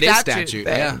 That's a statute thing.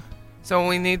 Yeah. So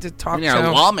we need to talk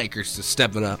to lawmakers to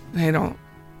step it up. They don't.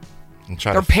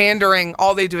 They're pandering.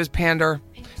 All they do is pander.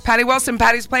 Patty Wilson,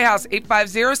 Patty's Playhouse,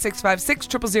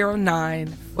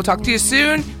 850-656-0009. We'll talk to you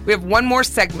soon. We have one more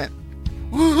segment.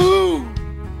 Woohoo!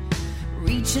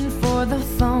 Reaching for the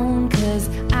phone 'cause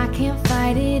I can't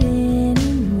fight it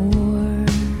anymore.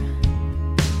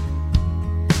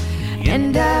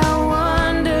 And I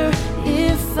wonder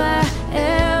if I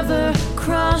ever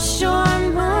cross your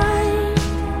mind.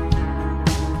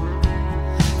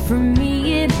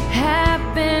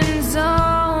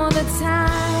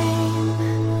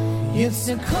 It's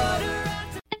a quarter.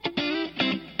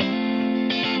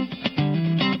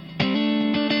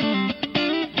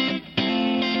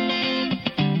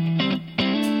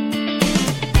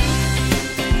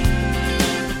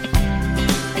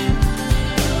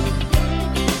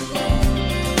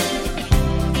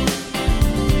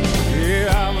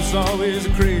 Always a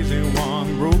crazy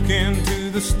one, broke into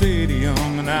the stadium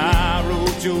and I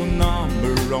wrote your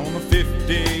number on the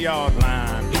 50-yard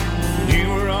line. You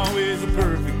were always a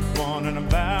perfect one and a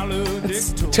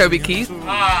valedictorian. Toby Keith.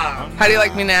 How do you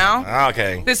like me now?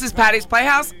 Okay. This is Patty's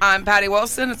Playhouse. I'm Patty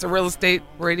Wilson. It's a real estate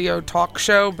radio talk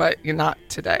show, but you're not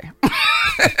today.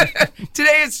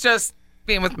 Today it's just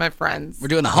being with my friends. We're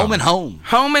doing the home and home.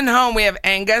 Home and home. We have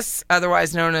Angus,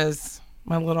 otherwise known as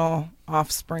my little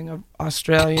offspring of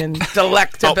Australian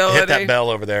delectability. Oh, hit that bell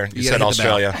over there. You said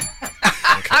Australia.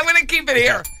 I'm going to keep it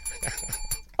here.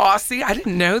 Aussie? I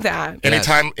didn't know that.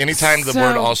 Anytime the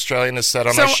word Australian is said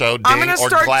on our show, ding or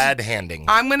glad handing.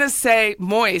 I'm going to say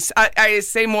moist. I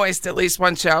say moist at least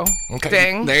one show. Okay.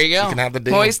 Ding. There you go. You can have the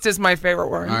ding. Moist is my favorite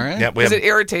word. All right. Yeah, Because it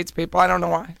irritates people. I don't know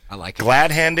why. I like it.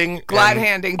 Glad handing. Glad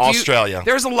handing. Australia.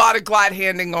 There's a lot of glad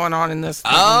handing going on in this.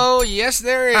 Oh, yes,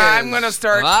 there is. I'm going to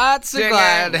start lots of dinging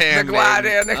glad handing. The glad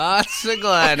handing. Lots of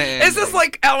glad handing. Is this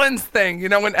like Ellen's thing? You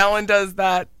know, when Ellen does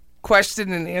that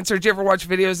question and answer. Did you ever watch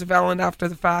videos of Ellen after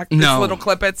the fact? No. Just little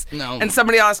clippets? No. And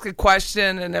somebody asks a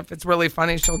question, and if it's really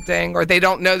funny, she'll ding. Or they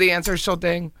don't know the answer, she'll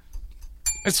ding.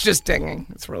 It's just dinging.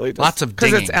 It's really just... Lots of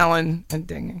Because dinging. it's Ellen and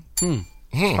dinging.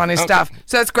 Funny stuff.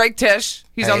 So that's Greg Tish.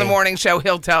 He's on the morning show.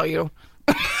 He'll tell you.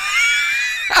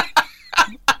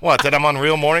 What, that I'm on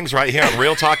Real Mornings right here on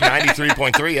Real Talk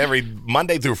 93.3 every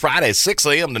Monday through Friday, 6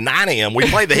 a.m. to 9 a.m. We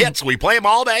play the hits. We play them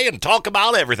all day and talk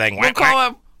about everything. We'll call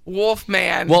him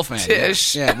Wolfman.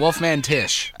 Tish. Yeah, Wolfman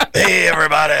Tish. Hey,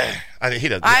 everybody. He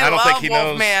does. I don't love think he knows.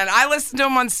 Wolfman. I listen to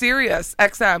him on Sirius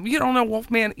XM. You don't know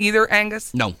Wolfman either,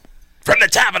 Angus? No. From the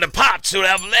top of the pops, who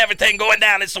have everything going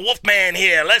down, it's the Wolfman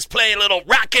here. Let's play a little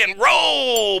rock and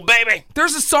roll, baby.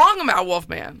 There's a song about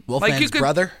Wolfman. Wolfman's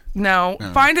brother? No.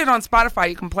 Find it on Spotify.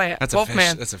 You can play it. That's Wolfman. a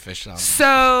fish. That's a fish song.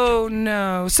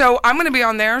 So I'm going to be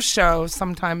on their show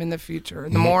sometime in the future,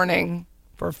 in the morning,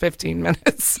 for 15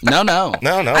 minutes. No. I don't know.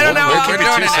 We're keeping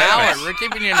I'll you do two an hour. segments. We're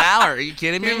keeping you an hour. Are you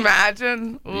kidding Can you me?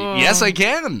 imagine? Yes, I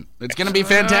can. It's going to be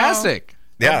fantastic.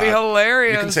 That'd be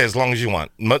hilarious. You can say as long as you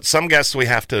want. Some guests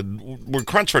we're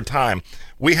crunched for time.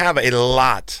 We have a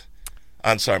lot.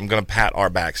 I'm sorry, I'm going to pat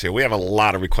our backs here. We have a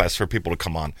lot of requests for people to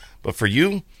come on. But for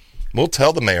you, we'll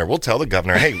tell the mayor, we'll tell the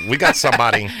governor, hey, we got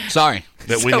somebody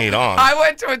that we need on. I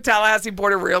went to a Tallahassee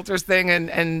Board of Realtors thing,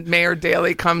 and Mayor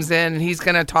Daley comes in, and he's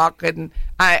going to talk. And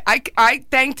I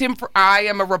thanked him for,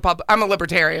 I'm a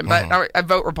libertarian, but I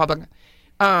vote Republican.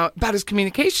 About his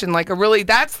communication,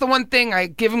 that's the one thing I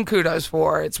give him kudos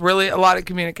for. It's really a lot of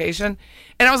communication.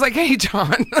 And I was like, hey,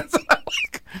 John.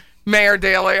 Mayor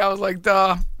Daley. I was like,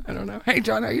 duh. I don't know. Hey,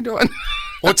 John, how you doing?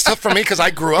 Well, it's tough for me because I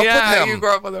grew up with him. Yeah, you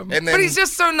grew up with him. But he's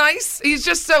just so nice. He's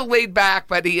just so laid back,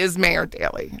 but he is Mayor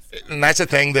Daley. And that's the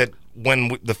thing that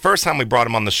the first time we brought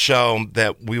him on the show,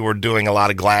 that we were doing a lot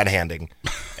of glad handing.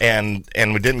 and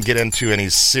we didn't get into any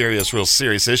real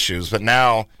serious issues. But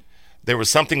now... there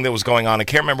was something that was going on. I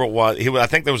can't remember what it was. I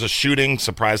think there was a shooting,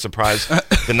 surprise,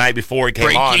 the night before he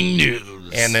came on. Breaking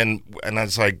news. And I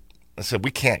was like, I said,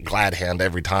 we can't glad hand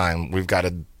every time. We've got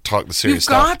to talk the serious You've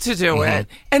stuff. got to do it.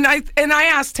 And I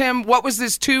asked him what was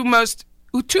his two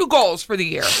goals for the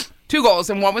year. 2 goals,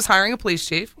 and one was hiring a police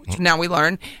chief, which now we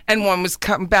learn, and one was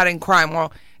combating crime.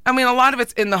 Well, I mean, a lot of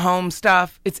it's in the home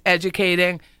stuff. It's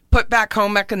educating. Put back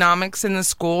home economics in the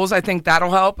schools. I think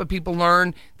that'll help. If people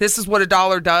learn this is what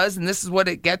 $1 does and this is what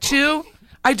it gets you.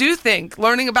 I do think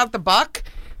learning about the buck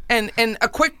and a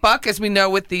quick buck, as we know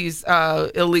with these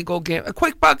illegal games, a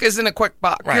quick buck isn't a quick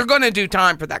buck. Right. You're going to do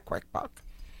time for that quick buck.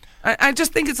 I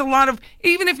just think it's a lot of,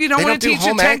 even if you don't want to teach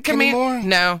you 10 commandments.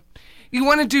 No. You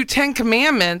want to do 10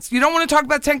 commandments. You don't want to talk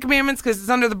about 10 commandments because it's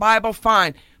under the Bible,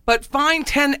 fine. But find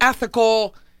 10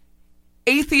 ethical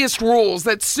atheist rules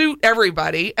that suit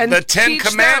everybody and the 10 teach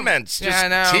commandments. Them. Just yeah,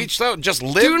 I know. teach them. Just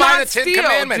live Do by not the 10 steal.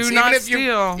 commandments. Do not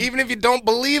steal. Even if you don't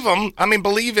believe them,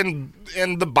 believe in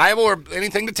the Bible or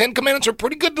anything, the 10 commandments are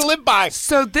pretty good to live by.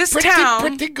 So this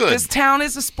pretty good. This town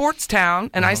is a sports town,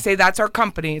 and I say that's our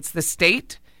company. It's the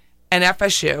state and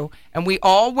FSU, and we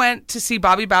all went to see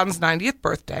Bobby Bowden's 90th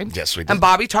birthday. Yes, we did. And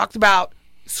Bobby talked about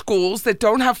schools that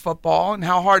don't have football and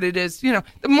how hard it is. You know,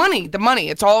 the money.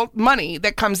 It's all money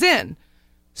that comes in.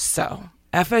 So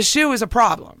FSU is a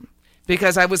problem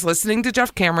because I was listening to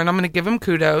Jeff Cameron. I'm going to give him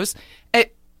kudos.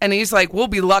 And he's like, we'll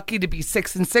be lucky to be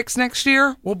 6-6 next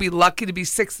year. We'll be lucky to be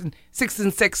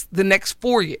 6-6 the next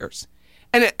 4 years.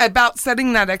 and about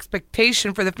setting that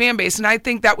expectation for the fan base. And I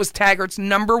think that was Taggart's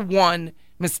number one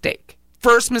mistake.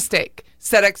 First mistake,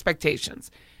 set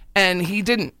expectations. And he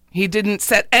didn't. He didn't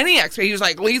set any expectations. He was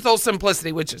like lethal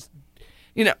simplicity, which is,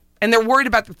 and they're worried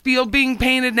about the field being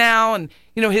painted now. And,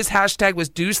 his hashtag was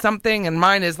do something, and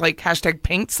mine is like hashtag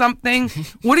paint something.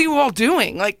 What are you all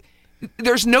doing? Like,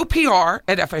 there's no PR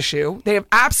at FSU. They have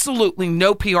absolutely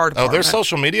no PR department. Oh, their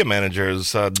social media manager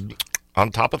is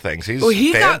on top of things. He's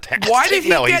fantastic. Why did he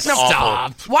No, get he's in a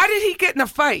awful. Why did he get in a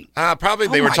fight? Probably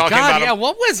they Oh were my talking God, about yeah, him.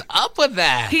 what was up with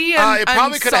that? He and, It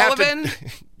probably and could have Sullivan to.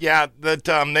 Yeah,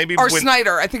 that maybe or when,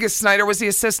 Snyder. I think it's Snyder was the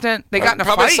assistant. They got in a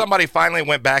probably fight. somebody finally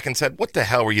went back and said, "What the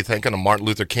hell were you thinking of Martin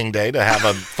Luther King Day to have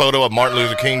a photo of Martin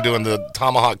Luther King doing the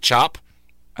tomahawk chop?"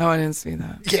 Oh, I didn't see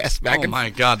that. Yes, back Oh in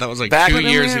my God, that was like back 2 in-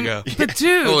 years ago. But It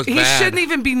dude, was he bad. shouldn't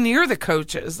even be near the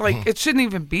coaches. Like it shouldn't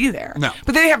even be there. No.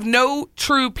 But they have no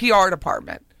true PR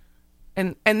department.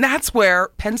 And that's where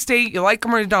Penn State, you like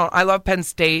them or you don't. I love Penn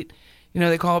State.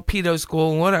 They call it pedo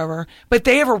school, whatever. But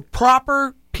they have a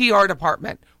proper PR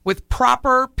department with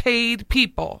proper paid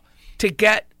people to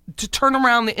turn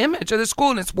around the image of the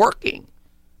school, and it's working.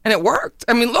 And it worked.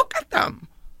 I mean, look at them.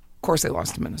 Of course, they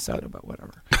lost to Minnesota, but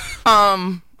whatever.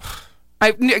 I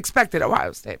expected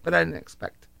Ohio State, but I didn't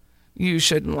expect. You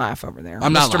shouldn't laugh over there.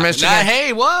 I'm not Mr. laughing. Michigan.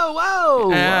 Hey,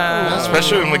 whoa.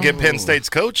 especially when we get Penn State's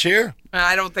coach here.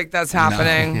 I don't think that's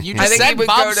happening. You I just think he said would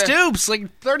Bob go to- Stoops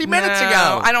like 30 minutes No,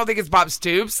 ago. I don't think it's Bob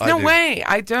Stoops. No do. way.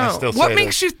 I don't. still What say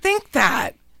makes that. you think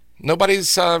that?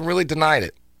 Nobody's really denied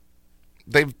it.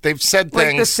 They've said Like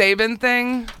things. the Saban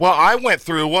thing? Well, I went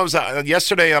through, what was that?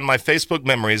 Yesterday on my Facebook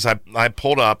memories, I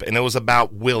pulled up, and it was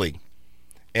about Willie.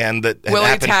 And that had Willie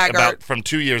happened Taggart. about from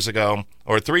 2 years ago,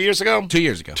 or 3 years ago? 2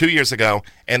 years ago. 2 years ago.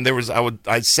 And there was,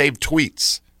 I saved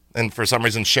tweets, and for some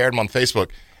reason shared them on Facebook.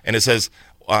 And it says,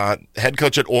 head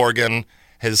coach at Oregon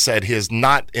has said he is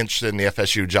not interested in the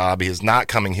FSU job. He is not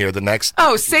coming here. The next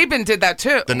Saban did that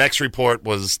too. The next report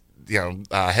was,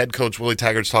 head coach Willie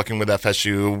Taggart's talking with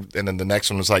FSU, and then the next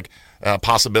one was like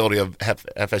possibility of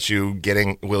FSU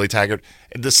getting Willie Taggart.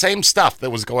 The same stuff that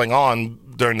was going on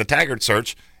during the Taggart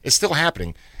search is still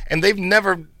happening, and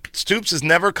Stoops has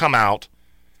never come out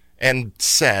and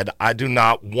said, "I do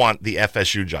not want the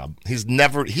FSU job." He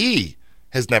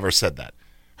has never said that.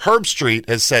 Herb Street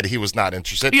has said he was not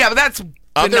interested. Yeah, but that's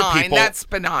Other benign. people That's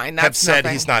benign. That's have said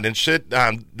nothing. he's not interested.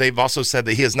 They've also said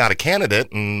that he is not a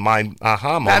candidate. And my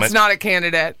aha moment. That's not a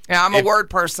candidate. Yeah, I'm a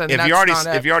word person. If That's you're already not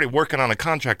if it. you're already working on a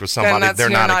contract with Then somebody, that's they're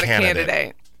you're not a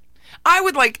candidate. I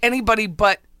would like anybody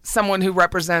but someone who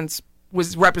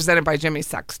was represented by Jimmy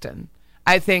Sexton.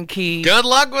 I think he. Good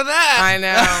luck with that. I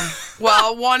know.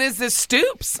 Well, one is this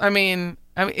Stoops. I mean,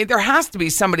 there has to be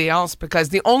somebody else because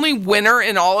the only winner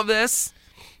in all of this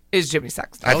is Jimmy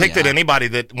Sexton. I think that anybody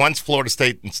that once Florida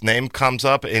State's name comes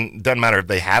up, and it doesn't matter if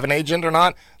they have an agent or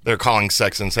not, they're calling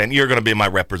Sexton saying, "You're going to be my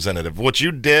representative." What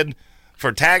you did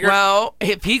for Taggart. Well,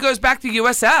 if he goes back to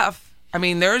USF, I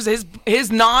mean, there's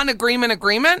his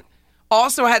non-agreement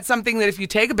also had something that if you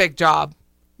take a big job,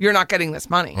 you're not getting this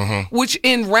money. Mm-hmm. Which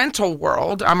in rental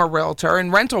world, I'm a realtor,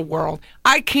 in rental world,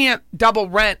 I can't double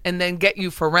rent and then get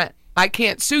you for rent. I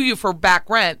can't sue you for back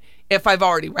rent if I've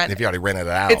already rented. If you already rented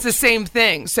it out. It's the same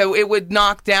thing. So it would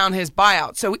knock down his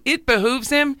buyout. So it behooves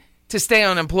him to stay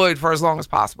unemployed for as long as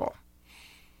possible.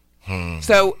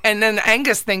 So, and then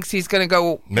Angus thinks he's going to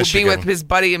go be Michigan. with his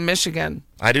buddy in Michigan.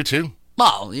 I do too.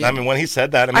 Well, yeah. I mean, when he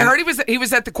said that, I heard he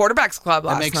was at the quarterbacks club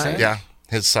last makes night. sense. Yeah,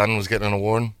 his son was getting an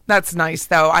award. That's nice,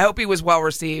 though. I hope he was well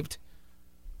received.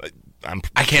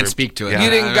 I can't speak to it. You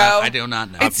didn't go? I do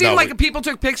not know. It seemed no, like people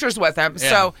took pictures with him. Yeah.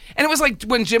 So, and it was like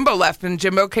when Jimbo left and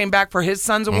Jimbo came back for his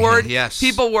son's award. Yes.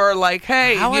 People were like,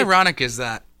 "Hey, How ironic is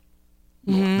that?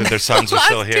 That their sons are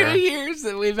still Last here. 2 years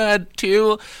that we've had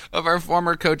two of our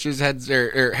former coaches' head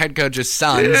coaches'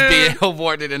 sons be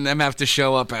awarded, and them have to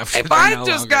show up after. If they're I no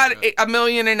just longer got $1.5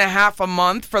 million a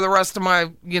month for the rest of my,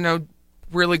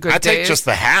 really good I'd days, take just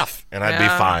the half, and I'd be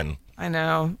Yeah. fine. I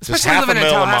know, Just especially half living a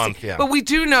in mil a Tallahassee. month, yeah. But we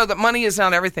do know that money is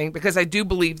not everything because I do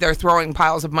believe they're throwing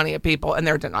piles of money at people and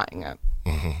they're denying it.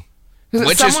 Mm-hmm.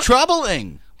 Which is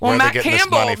troubling. Well, Where are they Matt getting this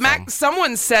money Campbell. from?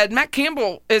 Someone said Matt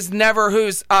Campbell is never who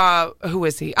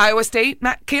is he? Iowa State.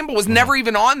 Matt Campbell was never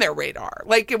even on their radar.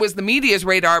 Like it was the media's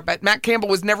radar, but Matt Campbell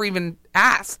was never even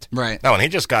asked. Right. No, and he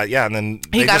just got and then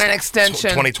He they got just- an extension.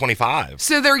 2025.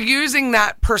 So they're using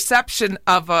that perception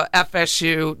of a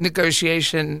FSU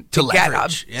negotiation To get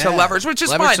leverage, up, to yeah. leverage, which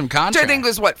is Leverage fine. some Which I contract. think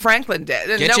was what Franklin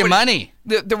did. And Get your money.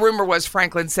 The rumor was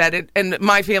Franklin said it, and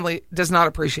my family does not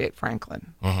appreciate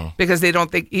Franklin because they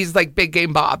don't think he's like big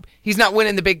game Bob. He's not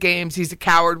winning the big games. He's a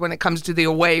coward when it comes to the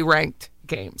away ranked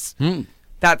games.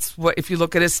 That's what, if you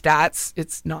look at his stats,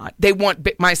 it's not.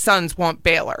 My sons want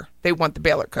Baylor. They want the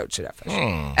Baylor coach at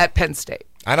FSU, at Penn State.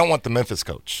 I don't want the Memphis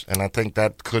coach, and I think they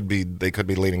could be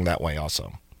leaning that way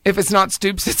also. If it's not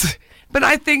Stoops, but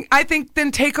I think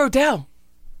then take Odell.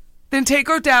 Then take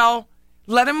Odell,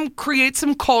 let him create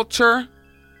some culture,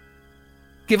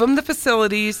 give him the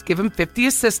facilities, give him 50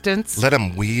 assistants. Let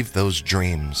him weave those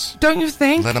dreams. Don't you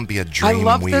think? Let him be a dream weaver.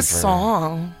 I love this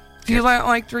song. Do you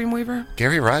like Dreamweaver?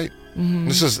 Gary Wright. Mm-hmm.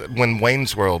 This is when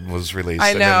Wayne's World was released.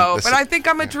 I know, but I think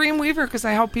I'm a dream weaver because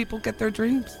I help people get their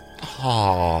dreams.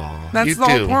 Oh, that's the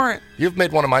whole point. You've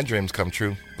made one of my dreams come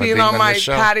true. Being on my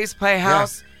Patty's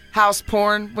Playhouse, house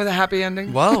porn with a happy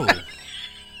ending. Whoa.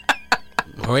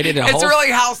 It's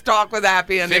really house talk with a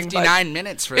happy ending. 59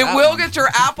 minutes for that. It will get your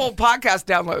Apple podcast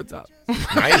downloads up.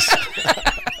 Nice.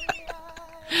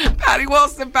 Patty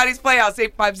Wilson, Patty's Playhouse,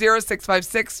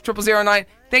 850-656-0009.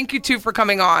 Thank you, two, for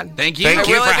coming on. Thank you. Thank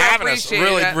you really for having us.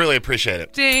 Really appreciate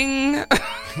it. Ding.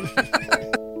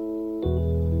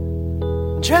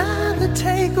 Trying to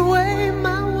take away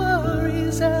my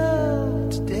worries.